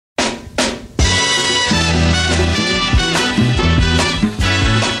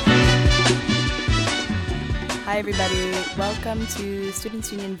everybody. Welcome to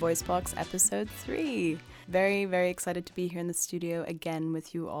Students' Union Voice Box episode 3. Very, very excited to be here in the studio again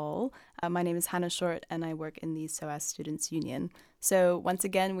with you all. My name is Hannah Short and I work in the SOAS Students' Union. So once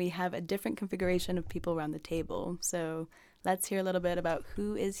again, we have a different configuration of people around the table. So let's hear a little bit about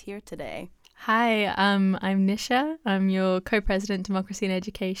who is here today. Hi, I'm Nisha. I'm your co-president Democracy and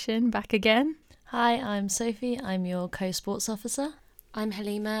Education, back again. Hi, I'm Sophie. I'm your co-sports officer. I'm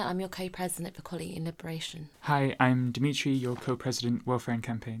Halima. I'm your co-president for Equality and Liberation. Hi, I'm Dimitri, your co-president Welfare and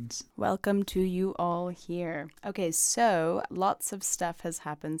Campaigns. Welcome to you all here. Okay, so lots of stuff has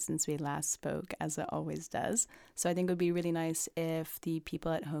happened since we last spoke, as it always does. So I think it would be really nice if the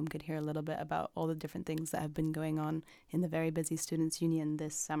people at home could hear a little bit about all the different things that have been going on in the very busy Students' Union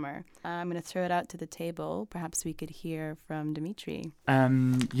this summer. I'm going to throw it out to the table. Perhaps we could hear from Dimitri.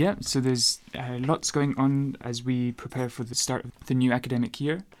 So there's lots going on as we prepare for the start of the new academic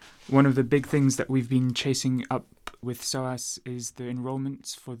year. One of the big things that we've been chasing up with SOAS is the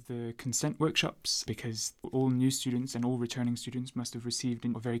enrollments for the consent workshops, because all new students and all returning students must have received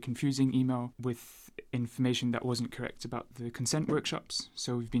a very confusing email with information that wasn't correct about the consent workshops.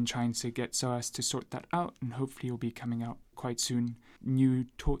 So we've been trying to get SOAS to sort that out, and hopefully it'll be coming out quite soon. New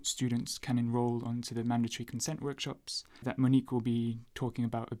taught students can enroll onto the mandatory consent workshops that Monique will be talking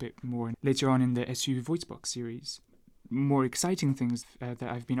about a bit more later on in the SU Voicebox series. More exciting things that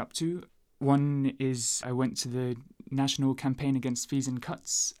I've been up to. One is I went to the National Campaign Against Fees and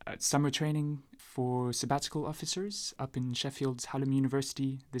Cuts at summer training for sabbatical officers up in Sheffield's Hallam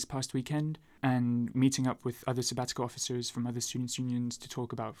University this past weekend, and meeting up with other sabbatical officers from other students' unions to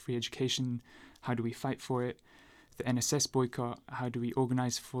talk about free education, how do we fight for it, the NSS boycott, how do we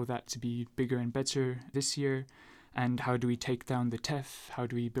organise for that to be bigger and better this year, and how do we take down the TEF, how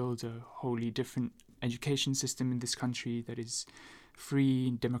do we build a wholly different education system in this country that is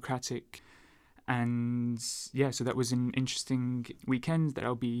free, democratic. And so that was an interesting weekend that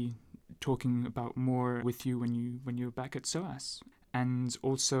I'll be talking about more with you when you're back at SOAS. And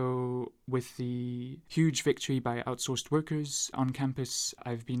also with the huge victory by outsourced workers on campus,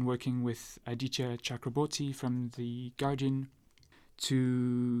 I've been working with Aditya Chakraborty from The Guardian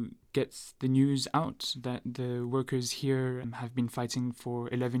to get the news out that the workers here have been fighting for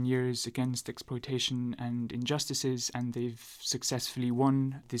 11 years against exploitation and injustices, and they've successfully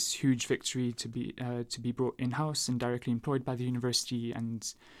won this huge victory to be brought in-house and directly employed by the university,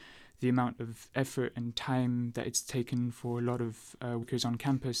 and the amount of effort and time that it's taken for a lot of workers on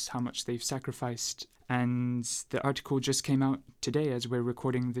campus, how much they've sacrificed. And the article just came out today as we're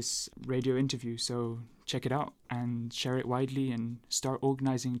recording this radio interview, so check it out and share it widely and start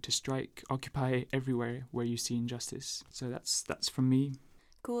organising to strike, occupy everywhere where you see injustice. So that's from me.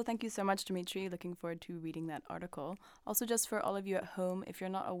 Cool, thank you so much, Dimitri. Looking forward to reading that article. Also, just for all of you at home, if you're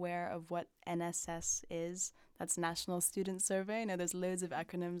not aware of what NSS is, that's National Student Survey. I know there's loads of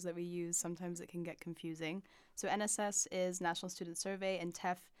acronyms that we use. Sometimes it can get confusing. So NSS is National Student Survey, and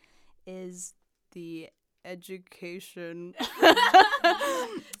TEF is the education.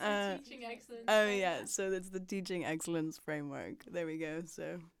 Teaching excellence. Oh yeah, so it's the Teaching Excellence Framework. There we go.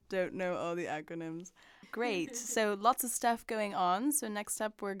 So don't know all the acronyms. Great. So lots of stuff going on. So next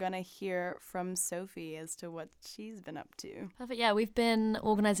up, we're going to hear from Sophie as to what she's been up to. Perfect. Yeah, we've been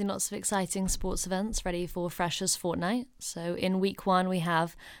organising lots of exciting sports events ready for Freshers Fortnight. So in week 1, we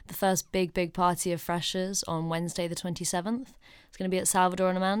have the first big party of Freshers on Wednesday the 27th. It's going to be at Salvador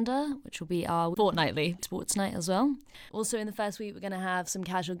and Amanda, which will be our fortnightly sports night as well. Also in the first week, we're going to have some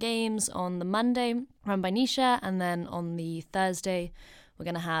casual games on the Monday, run by Nisha, and then on the Thursday, we're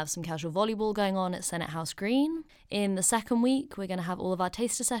going to have some casual volleyball going on at Senate House Green. In the second week, we're going to have all of our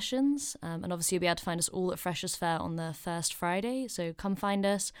taster sessions. And obviously, you'll be able to find us all at Freshers Fair on the first Friday. So come find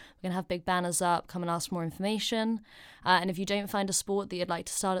us. We're going to have big banners up. Come and ask for more information. And if you don't find a sport that you'd like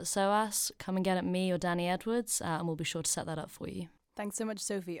to start at SOAS, come and get at me or Danny Edwards, and we'll be sure to set that up for you. Thanks so much,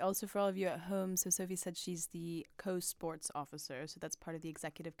 Sophie. Also, for all of you at home, so Sophie said she's the co-sports officer, so that's part of the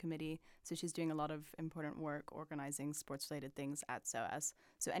executive committee. So she's doing a lot of important work organizing sports-related things at SOAS.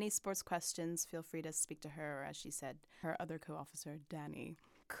 So any sports questions, feel free to speak to her, or as she said, her other co-officer, Danny.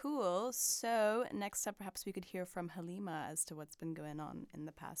 Cool. So next up, perhaps we could hear from Halima as to what's been going on in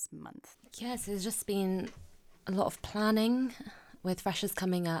the past month. Yes, there's just been a lot of planning with Freshers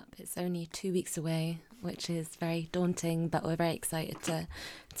coming up. It's only 2 weeks away, which is very daunting, but we're very excited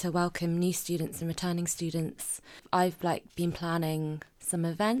to welcome new students and returning students. I've been planning some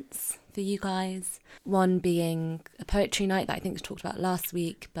events for you guys. One being a poetry night that I think was talked about last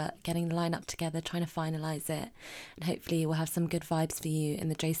week, but getting the lineup together, trying to finalise it, and hopefully we'll have some good vibes for you in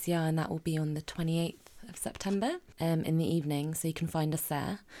the JCR, and that will be on the 28th of September in the evening, so you can find us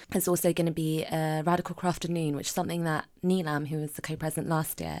there. There's also going to be a Radical Craft Afternoon, which is something that Neelam, who was the co-president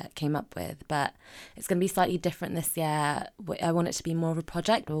last year, came up with, but it's going to be slightly different this year. I want it to be more of a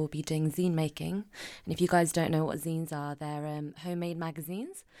project where we'll be doing zine making. And if you guys don't know what zines are, they're homemade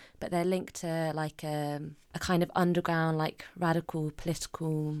magazines, but they're linked to like a kind of underground, like radical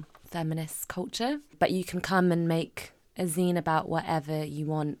political feminist culture. But you can come and make a zine about whatever you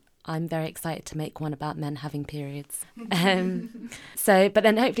want. I'm very excited to make one about men having periods. But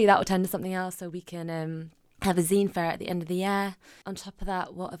then hopefully that will turn to something else, so we can have a zine fair at the end of the year. On top of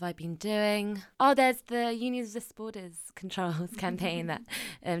that, what have I been doing? Oh, there's the Unions Resist Borders Controls campaign that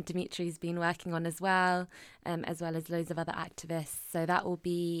Dimitri's been working on as well as loads of other activists. So that will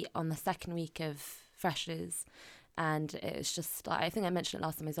be on the second week of Freshers. And it's just, I think I mentioned it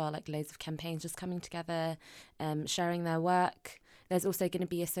last time as well, like loads of campaigns just coming together, sharing their work. There's also going to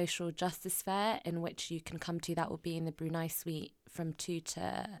be a social justice fair in which you can come to. That will be in the Brunei Suite from 2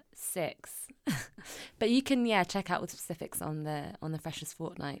 to 6. But you can, check out the specifics on the Freshers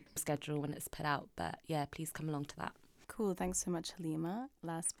Fortnight schedule when it's put out. But please come along to that. Cool. Thanks so much, Halima.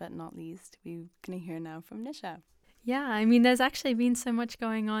 Last but not least, we're going to hear now from Nisha. Yeah, I mean, there's actually been so much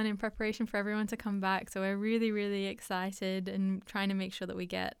going on in preparation for everyone to come back. So we're really, really excited and trying to make sure that we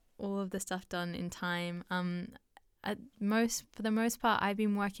get all of the stuff done in time. For the most part, I've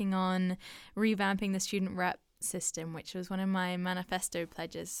been working on revamping the student rep system, which was one of my manifesto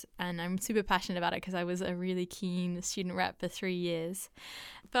pledges, and I'm super passionate about it because I was a really keen student rep for 3 years.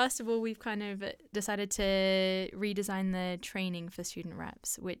 First of all, we've kind of decided to redesign the training for student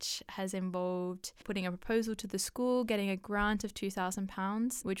reps, which has involved putting a proposal to the school, getting a grant of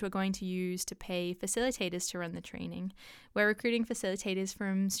 £2,000, which we're going to use to pay facilitators to run the training. We're recruiting facilitators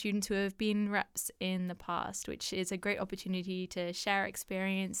from students who have been reps in the past, which is a great opportunity to share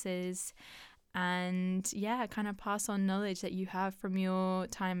experiences and kind of pass on knowledge that you have from your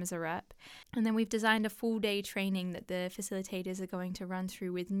time as a rep. And then we've designed a full day training that the facilitators are going to run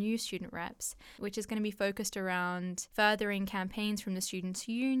through with new student reps, which is going to be focused around furthering campaigns from the Students'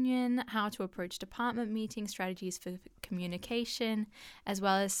 Union, how to approach department meetings, strategies for communication, as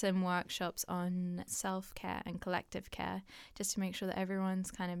well as some workshops on self-care and collective care, just to make sure that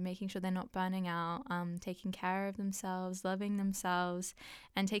everyone's kind of making sure they're not burning out, taking care of themselves, loving themselves,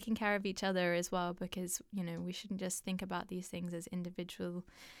 and taking care of each other as well, because we shouldn't just think about these things as individual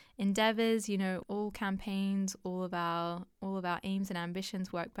endeavors. All campaigns, all of our aims and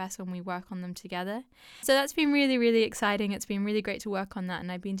ambitions work best when we work on them together. So that's been really, really exciting. It's been really great to work on that,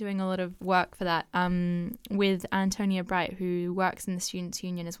 and I've been doing a lot of work for that with Antonia Bright, who works in the Students'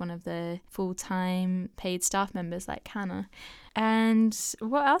 Union as one of the full-time paid staff members like Hannah. And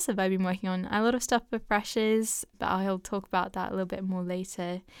what else have I been working on? A lot of stuff for Freshers, but I'll talk about that a little bit more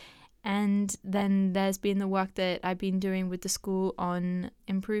later. And then there's been the work that I've been doing with the school on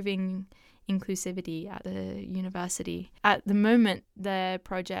improving inclusivity at the university. At the moment, the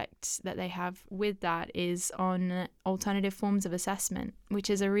project that they have with that is on alternative forms of assessment,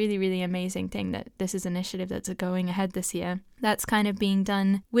 which is a really, really amazing thing that this is an initiative that's going ahead this year. That's kind of being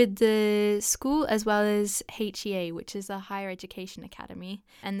done with the school as well as HEA, which is a higher education academy.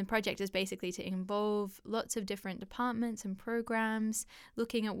 And the project is basically to involve lots of different departments and programs,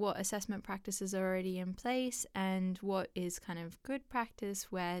 looking at what assessment practices are already in place and what is kind of good practice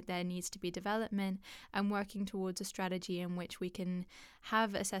where there needs to be development, and working towards a strategy in which we can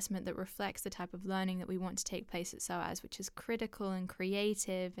have assessment that reflects the type of learning that we want to take place at SOAS, which is critical and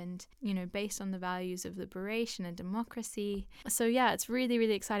creative and, based on the values of liberation and democracy. So it's really,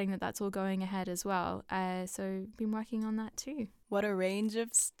 really exciting that that's all going ahead as well. So been working on that too. What a range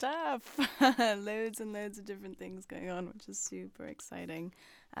of stuff. Loads and loads of different things going on, which is super exciting.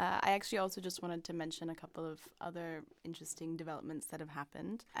 I actually also just wanted to mention a couple of other interesting developments that have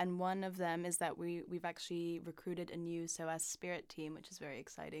happened. And one of them is that we've actually recruited a new SOAS Spirit team, which is very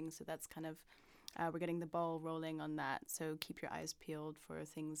exciting. So that's kind of, we're getting the ball rolling on that. So keep your eyes peeled for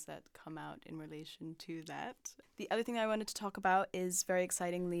things that come out in relation to that. The other thing I wanted to talk about is, very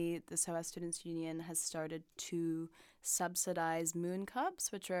excitingly, the SOAS Students' Union has started to subsidize moon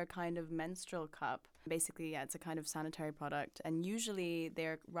cups, which are a kind of menstrual cup. Basically, it's a kind of sanitary product, and usually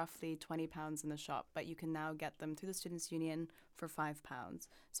they're roughly £20 in the shop, but you can now get them through the Students' Union for £5.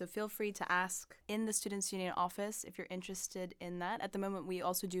 So feel free to ask in the Students' Union office if you're interested in that. At the moment, we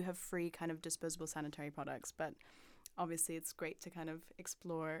also do have free kind of disposable sanitary products, but obviously it's great to kind of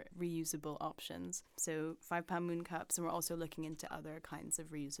explore reusable options. So £5 moon cups, and we're also looking into other kinds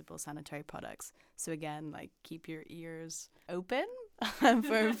of reusable sanitary products. So again, keep your ears open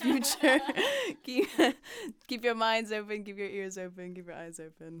for future. keep your minds open, keep your ears open, keep your eyes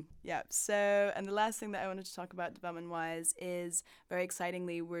open. Yeah. So, and the last thing that I wanted to talk about development-wise is, very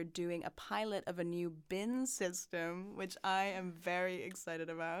excitingly, we're doing a pilot of a new bin system, which I am very excited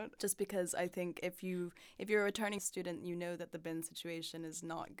about. Just because I think if you're a returning student, you know that the bin situation is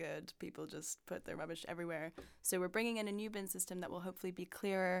not good. People just put their rubbish everywhere. So we're bringing in a new bin system that will hopefully be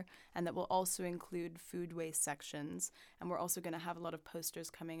clearer and that will also include food waste sections. And we're also going to have a lot of posters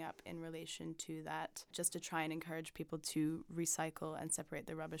coming up in relation to that, just to try and encourage people to recycle and separate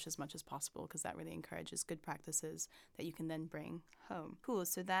their rubbish as much as possible, because that really encourages good practices that you can then bring home. Cool.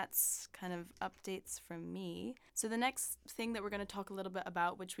 So that's kind of updates from me. So the next thing that we're going to talk a little bit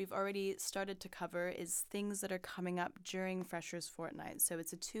about, which we've already started to cover, is things that are coming up during Freshers Fortnight. So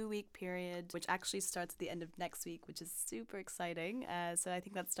it's a 2-week period, which actually starts at the end of next week, which is super exciting. So I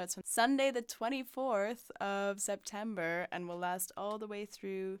think that starts from Sunday the 24th of September and will last all the way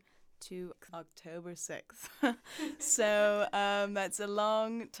through to October 6th. So that's a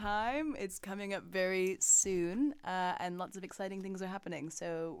long time. It's coming up very soon, and lots of exciting things are happening.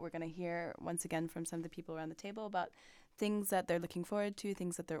 So we're going to hear once again from some of the people around the table about things that they're looking forward to,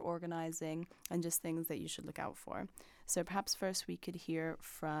 things that they're organizing, and just things that you should look out for. So perhaps first we could hear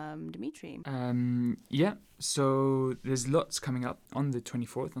from Dimitri. Yeah, so there's lots coming up on the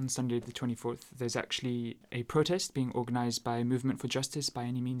 24th. On Sunday the 24th, there's actually a protest being organised by Movement for Justice by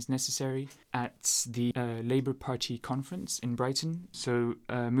Any Means Necessary at the Labour Party conference in Brighton. So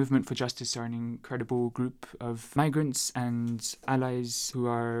Movement for Justice are an incredible group of migrants and allies who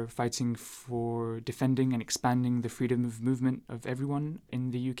are fighting for defending and expanding the freedom of movement of everyone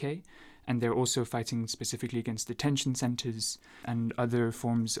in the UK. And they're also fighting specifically against detention centres and other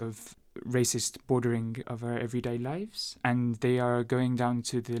forms of racist bordering of our everyday lives. And they are going down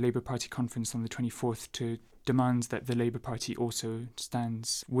to the Labour Party conference on the 24th to demand that the Labour Party also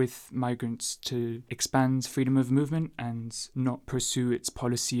stands with migrants to expand freedom of movement and not pursue its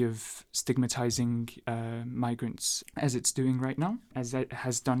policy of stigmatising migrants as it's doing right now, as it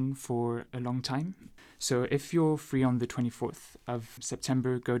has done for a long time. So if you're free on the 24th of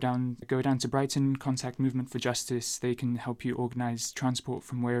September, go down to Brighton, contact Movement for Justice. They can help you organise transport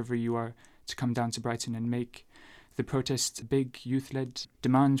from wherever you are to come down to Brighton and make the protest a big youth-led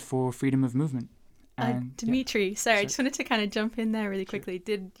demand for freedom of movement. Dimitri, sorry, I just wanted to kind of jump in there really quickly.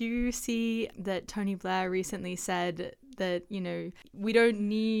 Sure. Did you see that Tony Blair recently said that, we don't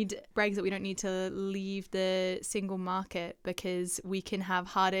need Brexit, we don't need to leave the single market because we can have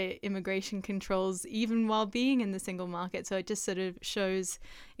harder immigration controls even while being in the single market? So it just sort of shows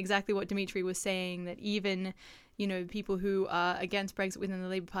exactly what Dimitri was saying, that even people who are against Brexit within the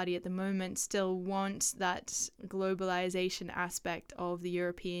Labour Party at the moment still want that globalisation aspect of the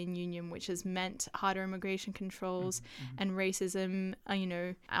European Union, which has meant harder immigration controls and racism,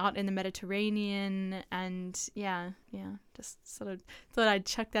 out in the Mediterranean. And just sort of thought I'd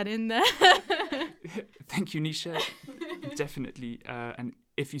chuck that in there. Thank you, Nisha. Definitely. And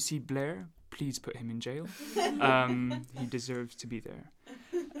if you see Blair, please put him in jail. He deserves to be there.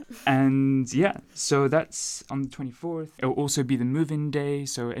 And so that's on the 24th. It'll also be the move-in day,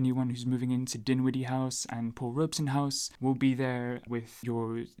 so anyone who's moving into Dinwiddie House and Paul Robeson House will be there with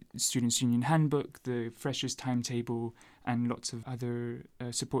your Students' Union handbook, the Freshers' timetable, and lots of other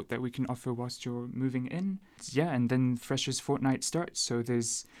support that we can offer whilst you're moving in. And then Freshers' Fortnight starts, so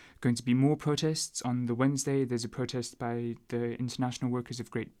there's going to be more protests. On the Wednesday, there's a protest by the International Workers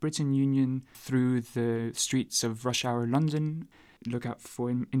of Great Britain Union through the streets of rush hour London. Look out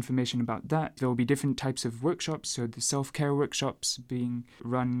for information about that. There will be different types of workshops, so the self-care workshops being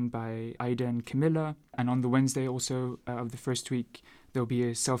run by Ida and Camilla. And on the Wednesday also of the first week, there will be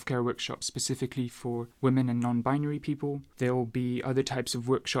a self-care workshop specifically for women and non-binary people. There will be other types of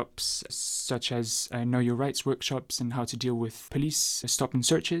workshops, such as Know Your Rights workshops and how to deal with police stop and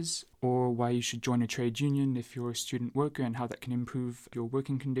searches, or why you should join a trade union if you're a student worker and how that can improve your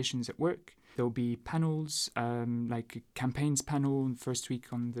working conditions at work. There'll be panels, like a campaigns panel in the first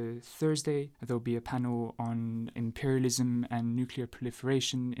week on the Thursday. There'll be a panel on imperialism and nuclear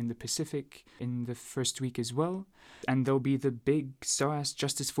proliferation in the Pacific in the first week as well. And there'll be the big SOAS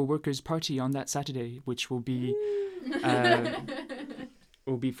Justice for Workers party on that Saturday, which will be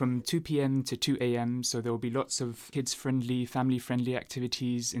from 2 p.m. to 2 a.m. So there will be lots of kids-friendly, family-friendly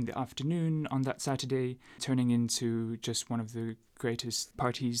activities in the afternoon on that Saturday, turning into just one of the greatest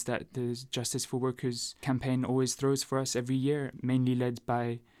parties that the Justice for Workers campaign always throws for us every year, mainly led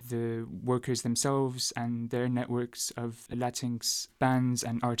by the workers themselves and their networks of Latinx bands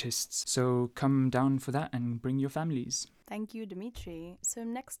and artists. So come down for that and bring your families. Thank you, Dimitri. So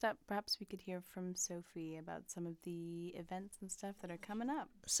next up, perhaps we could hear from Sophie about some of the events and stuff that are coming up.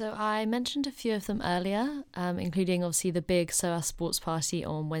 So I mentioned a few of them earlier, including obviously the big SOAS Sports Party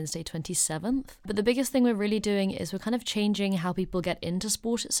on Wednesday 27th. But the biggest thing we're really doing is we're kind of changing how people get into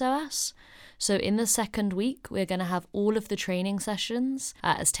sport at SOAS. So in the second week, we're going to have all of the training sessions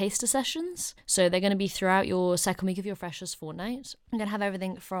as taster sessions. So they're going to be throughout your second week of your Freshers Fortnight. We're going to have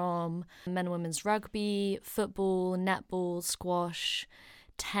everything from men and women's rugby, football, netball, squash,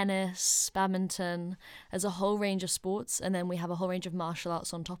 tennis, badminton. There's a whole range of sports, and then we have a whole range of martial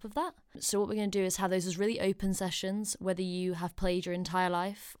arts on top of that. So what we're going to do is have those as really open sessions. Whether you have played your entire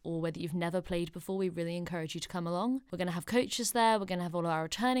life or whether you've never played before, we really encourage you to come along. We're going to have coaches there. We're going to have all of our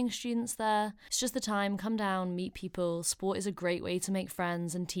returning students there. It's just the time. Come down, meet people. Sport is a great way to make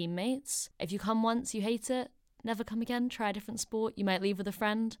friends and teammates. If you come once, you hate it, never come again, try a different sport. You might leave with a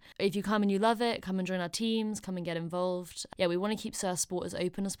friend. If you come and you love it, come and join our teams, come and get involved. Yeah, we want to keep SOAS Sport as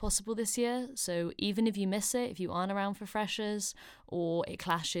open as possible this year. So even if you miss it, if you aren't around for freshers, or it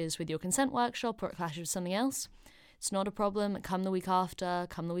clashes with your consent workshop, or it clashes with something else, it's not a problem. Come the week after,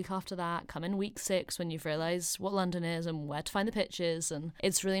 come the week after that, come in week 6 when you've realised what London is and where to find the pitches, and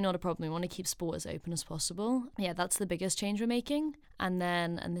it's really not a problem. We want to keep sport as open as possible. Yeah, that's the biggest change we're making. And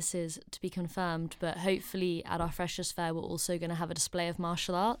then, and this is to be confirmed, but hopefully at our Freshers' Fair we're also going to have a display of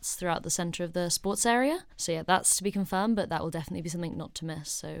martial arts throughout the centre of the sports area. So yeah, that's to be confirmed, but that will definitely be something not to miss.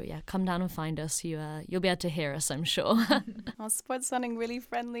 So yeah, come down and find us. You'll be able to hear us, I'm sure. Well, sports sounding really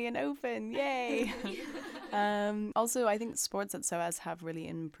friendly and open. Yay! Also, I think sports at SOAS have really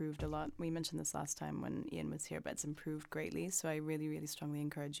improved a lot. We mentioned this last time when Ian was here, but it's improved greatly. So I really, really strongly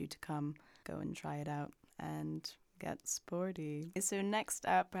encourage you to go and try it out and get sporty. So next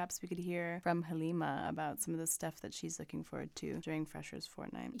up, perhaps we could hear from Halima about some of the stuff that she's looking forward to during Freshers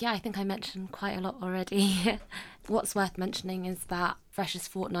Fortnight. Yeah, I think I mentioned quite a lot already. What's worth mentioning is that Freshers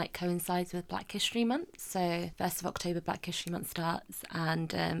Fortnight coincides with Black History Month. So 1st of October, Black History Month starts,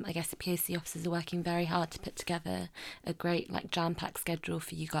 and I guess the POC officers are working very hard to put together a great jam-packed schedule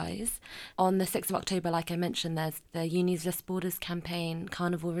for you guys. On the 6th of October, like I mentioned, there's the Unis Less Borders campaign,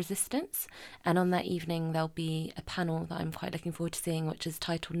 Carnival Resistance, and on that evening there'll be a panel that I'm quite looking forward to seeing, which is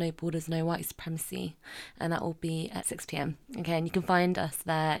titled No Borders, No White Supremacy, and that will be at 6 p.m. Okay, and you can find us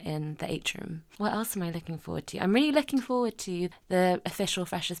there in the atrium. What else am I looking forward to? I'm really looking forward to the official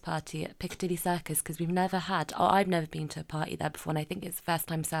Freshers Party at Piccadilly Circus, because I've never been to a party there before, and I think it's the first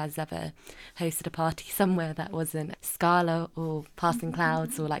time SOAS ever hosted a party somewhere that wasn't Scala or Passing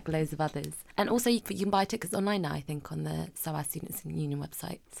Clouds or loads of others. And also you can buy tickets online now, I think, on the SOAS Students in Union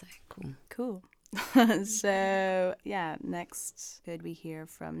website. So cool. So yeah, next could we hear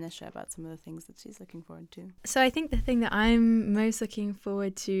from Nisha about some of the things that she's looking forward to? So I think the thing that I'm most looking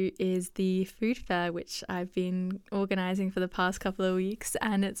forward to is the food fair, which I've been organising for the past couple of weeks,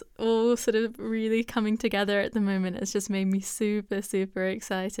 and it's all sort of really coming together at the moment. It's just made me super, super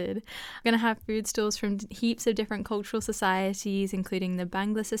excited. I'm going to have food stalls from heaps of different cultural societies, including the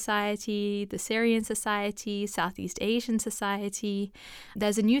Bangla Society, the Syrian Society, Southeast Asian Society.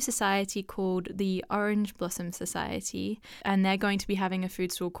 There's a new society called the Orange Blossom Society, and they're going to be having a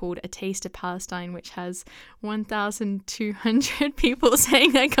food stall called A Taste of Palestine, which has 1,200 people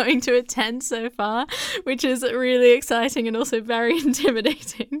saying they're going to attend so far, which is really exciting and also very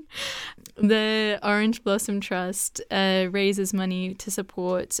intimidating. The Orange Blossom Trust raises money to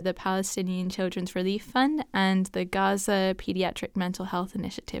support the Palestinian Children's Relief Fund and the Gaza Pediatric Mental Health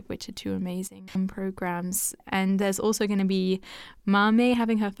Initiative, which are two amazing programs. And there's also going to be Mame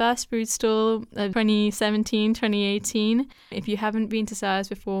having her first food stall 2017-2018. If you haven't been to SOAS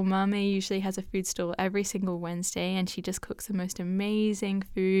before, Mame usually has a food stall every single Wednesday, and she just cooks the most amazing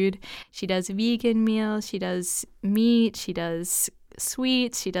food. She does vegan meals, she does meat, she does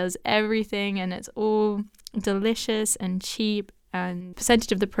sweets, she does everything, and it's all delicious and cheap, and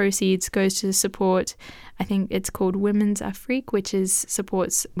percentage of the proceeds goes to support, I think it's called Women's Afrique, which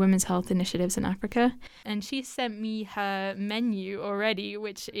supports women's health initiatives in Africa. And she sent me her menu already,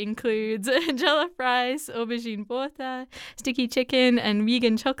 which includes jollof rice, aubergine borta, sticky chicken, and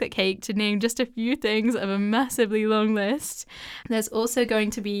vegan chocolate cake, to name just a few things of a massively long list. There's also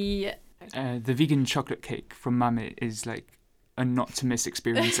going to be the vegan chocolate cake from Mame is a not to miss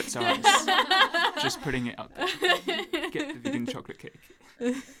experience at SOAS. Just putting it up there. Get the vegan chocolate cake.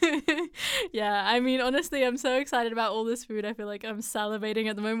 Yeah, I mean, honestly, I'm so excited about all this food. I feel like I'm salivating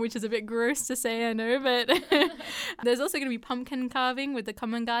at the moment, which is a bit gross to say, I know, but there's also going to be pumpkin carving with the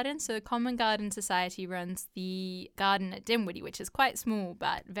Common Garden. So the Common Garden Society runs the garden at Dinwiddie, which is quite small,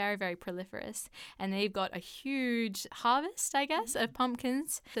 but very, very proliferous. And they've got a huge harvest, I guess, of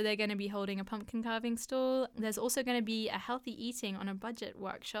pumpkins. So they're going to be holding a pumpkin carving stall. There's also going to be a healthy eating on a budget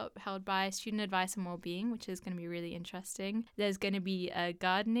workshop held by Student Advice and Wellbeing, which is going to be really interesting. There's going to be a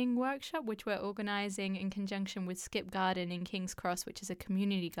gardening workshop, which we're organising in conjunction with Skip Garden in King's Cross, which is a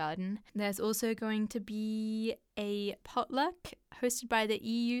community garden. There's also going to be a potluck hosted by the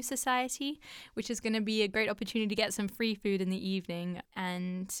EU Society, which is going to be a great opportunity to get some free food in the evening.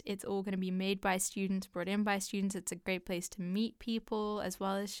 And it's all going to be made by students, brought in by students. It's a great place to meet people as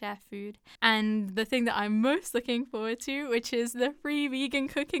well as share food. And the thing that I'm most looking forward to, which is the free vegan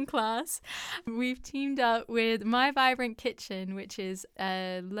cooking class. We've teamed up with My Vibrant Kitchen, which is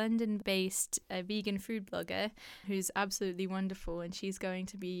a London-based vegan food blogger who's absolutely wonderful. And she's going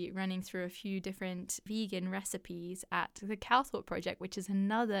to be running through a few different vegan recipes at the Calthorpe Project, which is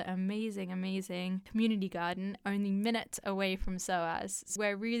another amazing community garden only minutes away from SOAS.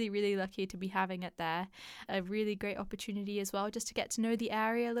 We're really, really lucky to be having it there. A really great opportunity as well, just to get to know the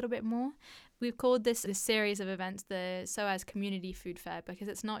area a little bit more. We've called this series of events the SOAS Community Food Fair because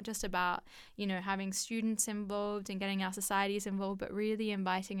it's not just about, having students involved and getting our societies involved, but really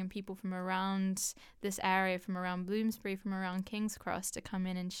inviting in people from around this area, from around Bloomsbury, from around King's Cross to come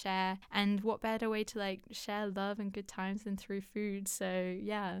in and share. And what better way to share love and good times than through food? So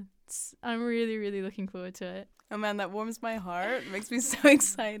yeah, I'm really, really looking forward to it. Oh man, that warms my heart. It makes me so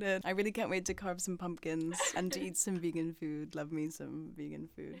excited. I really can't wait to carve some pumpkins and to eat some vegan food. Love me some vegan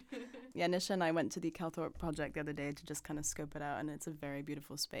food. Yeah, Nisha and I went to the Calthorpe Project the other day to just kind of scope it out, and it's a very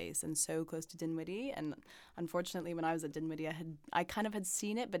beautiful space and so close to Dinwiddie. And unfortunately, when I was at Dinwiddie, I kind of had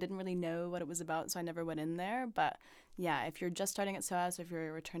seen it but didn't really know what it was about, so I never went in there. But yeah, if you're just starting at SOAS or if you're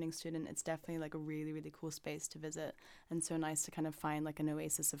a returning student, it's definitely a really, really cool space to visit, and so nice to kind of find an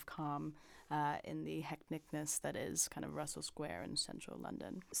oasis of calm in the hecticness that is kind of Russell Square in central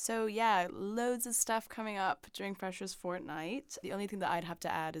London. So yeah, loads of stuff coming up during Freshers Fortnight. The only thing that I'd have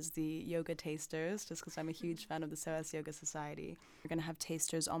to add is the yoga tasters, just because I'm a huge fan of the SOAS Yoga Society. We're going to have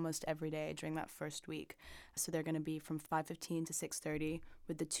tasters almost every day during that first week. So they're going to be from 5:15 to 6:30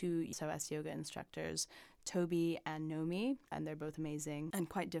 with the two SOAS yoga instructors, Toby and Nomi, and they're both amazing and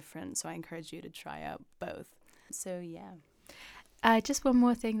quite different, so I encourage you to try out both. So yeah. Just one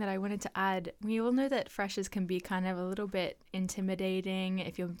more thing that I wanted to add. We all know that freshers can be kind of a little bit intimidating.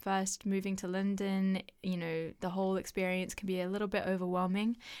 If you're first moving to London, the whole experience can be a little bit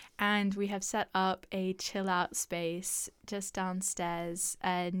overwhelming. And we have set up a chill out space just downstairs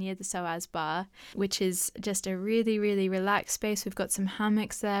near the SOAS bar, which is just a really, really relaxed space. We've got some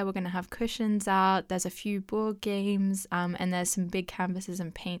hammocks there. We're going to have cushions out. There's a few board games, and there's some big canvases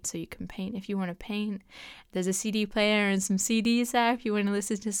and paint, so you can paint if you want to paint. There's a CD player and some CDs there if you want to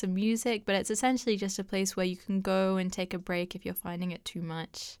listen to some music, but it's essentially just a place where you can go and take a break if you're finding it too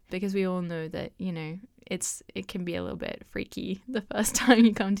much, because we all know that, it can be a little bit freaky the first time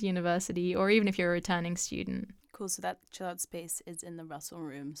you come to university, or even if you're a returning student. Cool. So that chill out space is in the Russell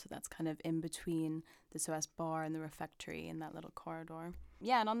Room, so that's kind of in between the SOAS bar and the refectory in that little corridor.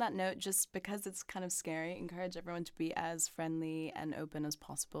 Yeah, and on that note, just because it's kind of scary, encourage everyone to be as friendly and open as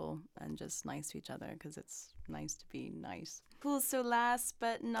possible and just nice to each other, because it's nice to be nice. Cool. So last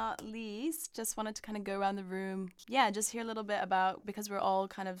but not least, just wanted to kind of go around the room. Yeah, just hear a little bit about, because we're all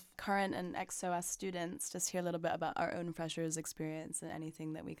kind of current and ex-SOAS students, just hear a little bit about our own freshers experience and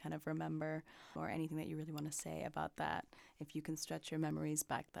anything that we kind of remember or anything that you really want to say about that, if you can stretch your memories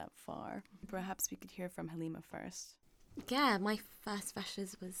back that far. Perhaps we could hear from Halima first. Yeah, my first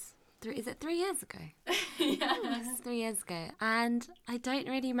freshers was 3 years ago? Yeah. It was 3 years ago. And I don't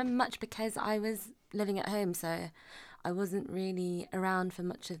really remember much because I was living at home, so I wasn't really around for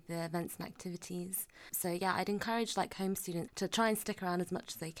much of the events and activities. So yeah, I'd encourage home students to try and stick around as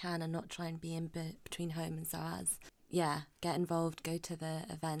much as they can and not try and be in between home and SOAS. Yeah, get involved, go to the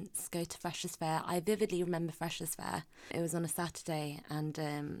events, go to Freshers Fair. I vividly remember Freshers Fair. It was on a Saturday, and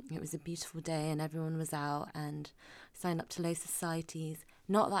it was a beautiful day and everyone was out, and signed up to loads of societies.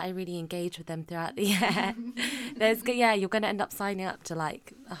 Not that I really engage with them throughout the year. You're going to end up signing up to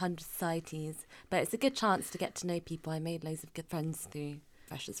 100 societies, but it's a good chance to get to know people. I made loads of good friends through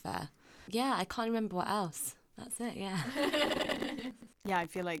Freshers Fair. Yeah, I can't remember what else. That's it, yeah. Yeah, I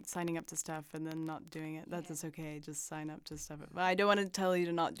feel like signing up to stuff and then not doing it, that's okay. Just sign up to stuff. Well, I don't want to tell you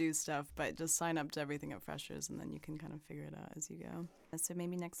to not do stuff, but just sign up to everything at Freshers and then you can kind of figure it out as you go. So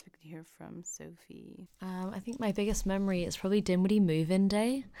maybe next we could hear from Sophie. I think my biggest memory is probably Dinwiddie move-in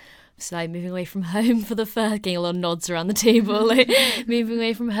day. So like moving away from home for the first, getting a lot of nods around the table, like moving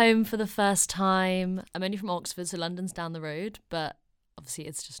away from home for the first time. I'm only from Oxford, so London's down the road, but obviously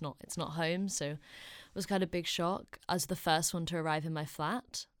it's not home, so it was kind of a big shock. I was the first one to arrive in my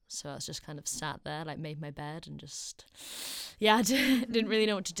flat, so I was just kind of sat there, like made my bed and just, I didn't really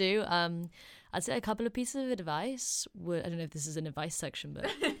know what to do. I'd say a couple of pieces of advice would, I don't know if this is an advice section,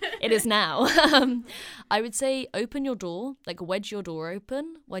 but it is now. I would say open your door, like wedge your door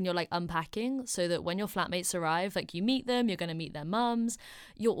open when you're like unpacking, so that when your flatmates arrive, like you meet them, you're going to meet their mums,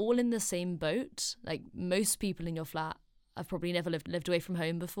 you're all in the same boat. Like most people in your flat have probably never lived away from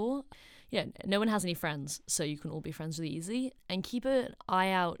home before. No one has any friends, so you can all be friends really easy. And keep an eye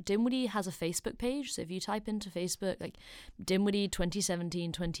out. Dinwiddie has a Facebook page, so if you type into Facebook, like Dinwiddie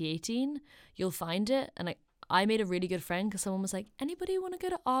 2017-2018, you'll find it. And like I made a really good friend because someone was like, anybody want to go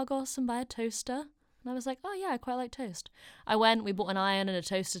to Argos and buy a toaster? And I was like, oh yeah, I quite like toast. I went, we bought an iron and a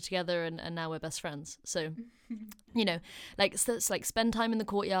toaster together, and now we're best friends. So, like spend time in the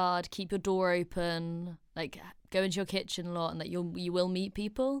courtyard, keep your door open, like go into your kitchen a lot, and that you will meet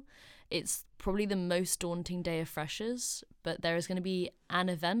people. It's probably the most daunting day of Freshers, but there is going to be an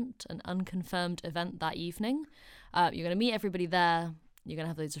unconfirmed event that evening. You're going to meet everybody there. You're going to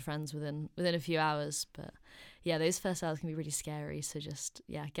have loads of friends within a few hours. But yeah, those first hours can be really scary. So just,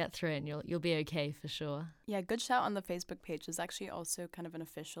 get through it and you'll be okay for sure. Yeah, good shout on the Facebook page. There's actually also kind of an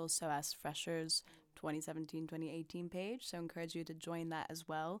official SOAS Freshers 2017-2018 page. So I encourage you to join that as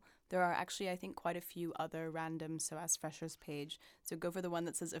well. There are actually, I think, quite a few other random SOAS Freshers page. So go for the one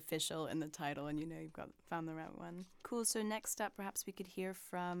that says official in the title and you've found the right one. Cool. So next up, perhaps we could hear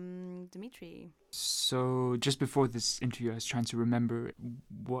from Dimitri. So just before this interview, I was trying to remember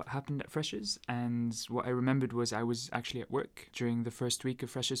what happened at Freshers. And what I remembered was I was actually at work during the first week of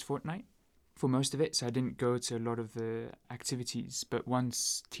Freshers Fortnight for most of it. So I didn't go to a lot of the activities. But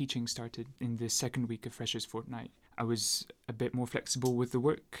once teaching started in the second week of Freshers Fortnight, I was a bit more flexible with the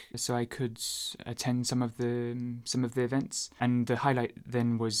work, so I could attend some of the events. And the highlight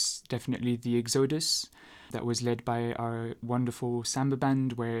then was definitely the Exodus that was led by our wonderful samba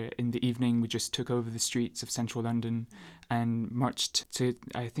band, where in the evening we just took over the streets of central London and marched to,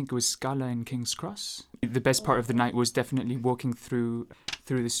 I think it was Scala in King's Cross. The best part of the night was definitely walking through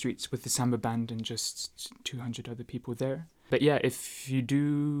the streets with the samba band and just 200 other people there. But yeah, if you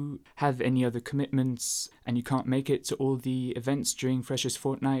do have any other commitments and you can't make it to all the events during Freshers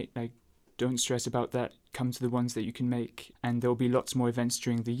Fortnight, like don't stress about that. Come to the ones that you can make. And there'll be lots more events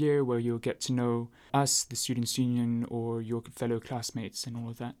during the year where you'll get to know us, the Students' Union, or your fellow classmates and all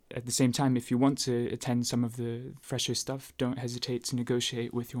of that. At the same time, if you want to attend some of the Freshers stuff, don't hesitate to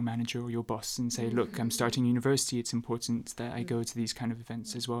negotiate with your manager or your boss and say, look, I'm starting university. It's important that I go to these kind of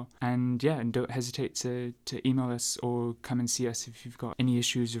events as well. And don't hesitate to email us or come and see us if you've got any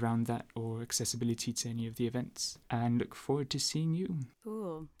issues around that or accessibility to any of the events. And look forward to seeing you.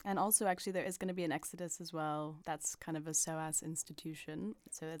 Cool. And also, actually, there is going to be an Exodus as well. That's kind of a SOAS institution.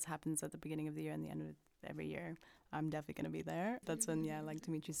 So it happens at the beginning of the year and the end of every year. I'm definitely going to be there. That's when, like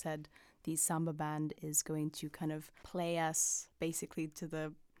Dimitri said, the samba band is going to kind of play us basically to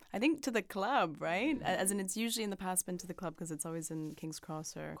the club, right? As in, it's usually in the past been to the club because it's always in King's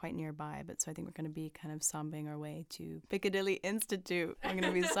Cross or quite nearby. But so I think we're going to be kind of sambaing our way to Piccadilly Institute. We're going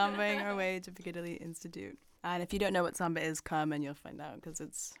to be sambaing our way to Piccadilly Institute. And if you don't know what samba is, come and you'll find out because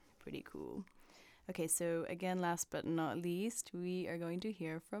it's pretty cool. Okay, so again, last but not least, we are going to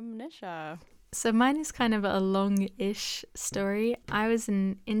hear from Nisha. So mine is kind of a long-ish story. I was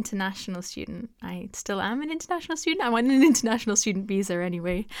an international student. I still am an international student. I'm on an international student visa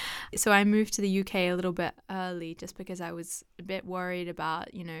anyway. So I moved to the UK a little bit early just because I was a bit worried about,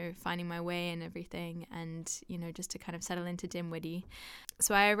 finding my way and everything and, just to kind of settle into Dinwiddie.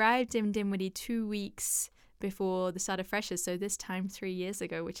 So I arrived in Dinwiddie 2 weeks before the start of Freshers, so this time 3 years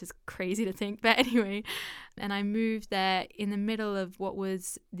ago, which is crazy to think, but anyway. And I moved there in the middle of what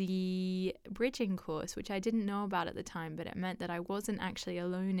was the bridging course, which I didn't know about at the time, but it meant that I wasn't actually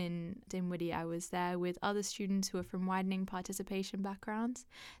alone in Dinwiddie. I was there with other students who are from widening participation backgrounds.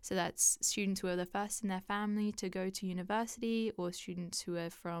 So that's students who are the first in their family to go to university, or students who are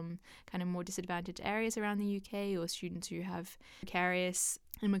from kind of more disadvantaged areas around the UK, or students who have precarious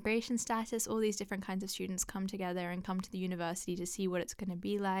immigration status. All these different kinds of students come together and come to the university to see what it's going to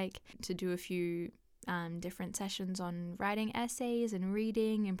be like, to do a few different sessions on writing essays and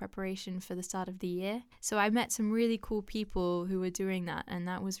reading in preparation for the start of the year. So I met some really cool people who were doing that, and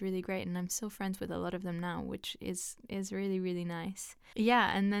that was really great, and I'm still friends with a lot of them now, which is really, really nice.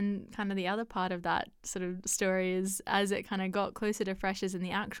 Yeah, and then kind of the other part of that sort of story is, as it kind of got closer to Freshers and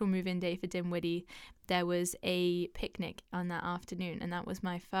the actual move-in day for Dinwiddie, there was a picnic on that afternoon, and that was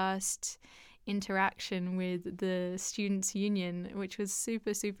my first interaction with the Students' Union, which was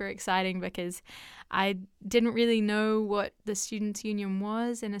super, super exciting because I didn't really know what the Students' Union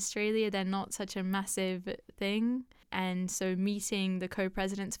was in Australia. They're not such a massive thing. And so meeting the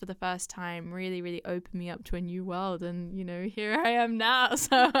co-presidents for the first time really, really opened me up to a new world. And, you know, here I am now.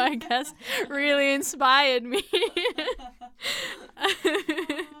 So I guess really inspired me.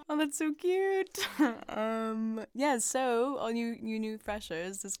 Oh, that's so cute. Yeah, so all you new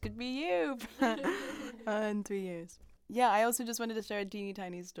freshers, this could be you in 3 years. Yeah, I also just wanted to share a teeny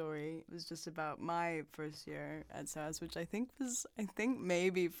tiny story. It was just about my first year at SOAS, which I think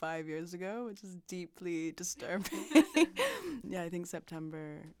maybe 5 years ago, which is deeply disturbing. Yeah, I think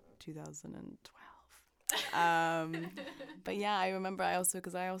September 2012. But yeah, I remember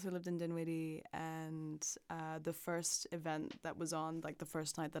because I also lived in Dinwiddie, and the first event that was on, like the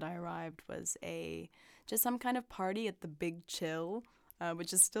first night that I arrived, was just some kind of party at the Big Chill,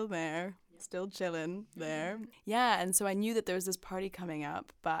 which is still there. Still chilling there. Yeah, and so I knew that there was this party coming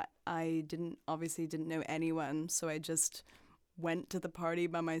up, but I obviously didn't know anyone, so I just went to the party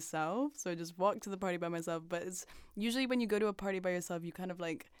by myself. So I just walked to the party by myself. But it's usually when you go to a party by yourself, you kind of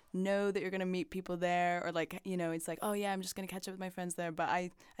like know that you're gonna meet people there, or like, you know, it's like, oh yeah, I'm just gonna catch up with my friends there. But I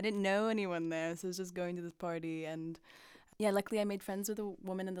didn't know anyone there, so I was just going to this party. And yeah, luckily I made friends with a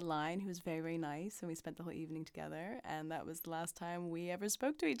woman in the line who was very, very nice, and we spent the whole evening together, and that was the last time we ever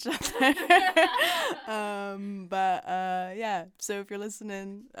spoke to each other. Yeah, so if you're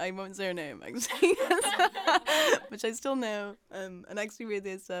listening, I won't say her name, actually, which I still know, and actually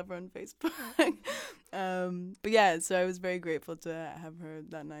really is her on Facebook. But yeah, so I was very grateful to have her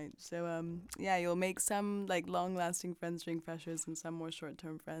that night. So yeah, you'll make some like long-lasting friends during Freshers and some more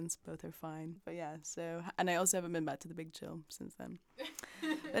short-term friends. Both are fine. But yeah, so, and I also haven't been back to the Big Chill since then.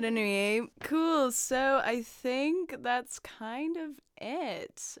 But anyway, cool. So I think that's kind of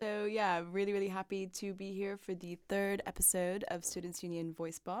it. So yeah, really, really happy to be here for the third episode of Students' Union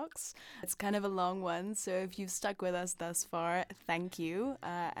Voice Box. It's kind of a long one, so if you've stuck with us thus far, thank you.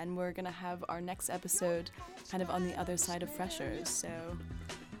 And we're gonna have our next episode kind of on the other side of Freshers. So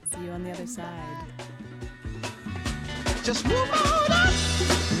see you on the other side. Just move on up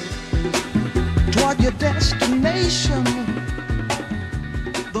toward your destination.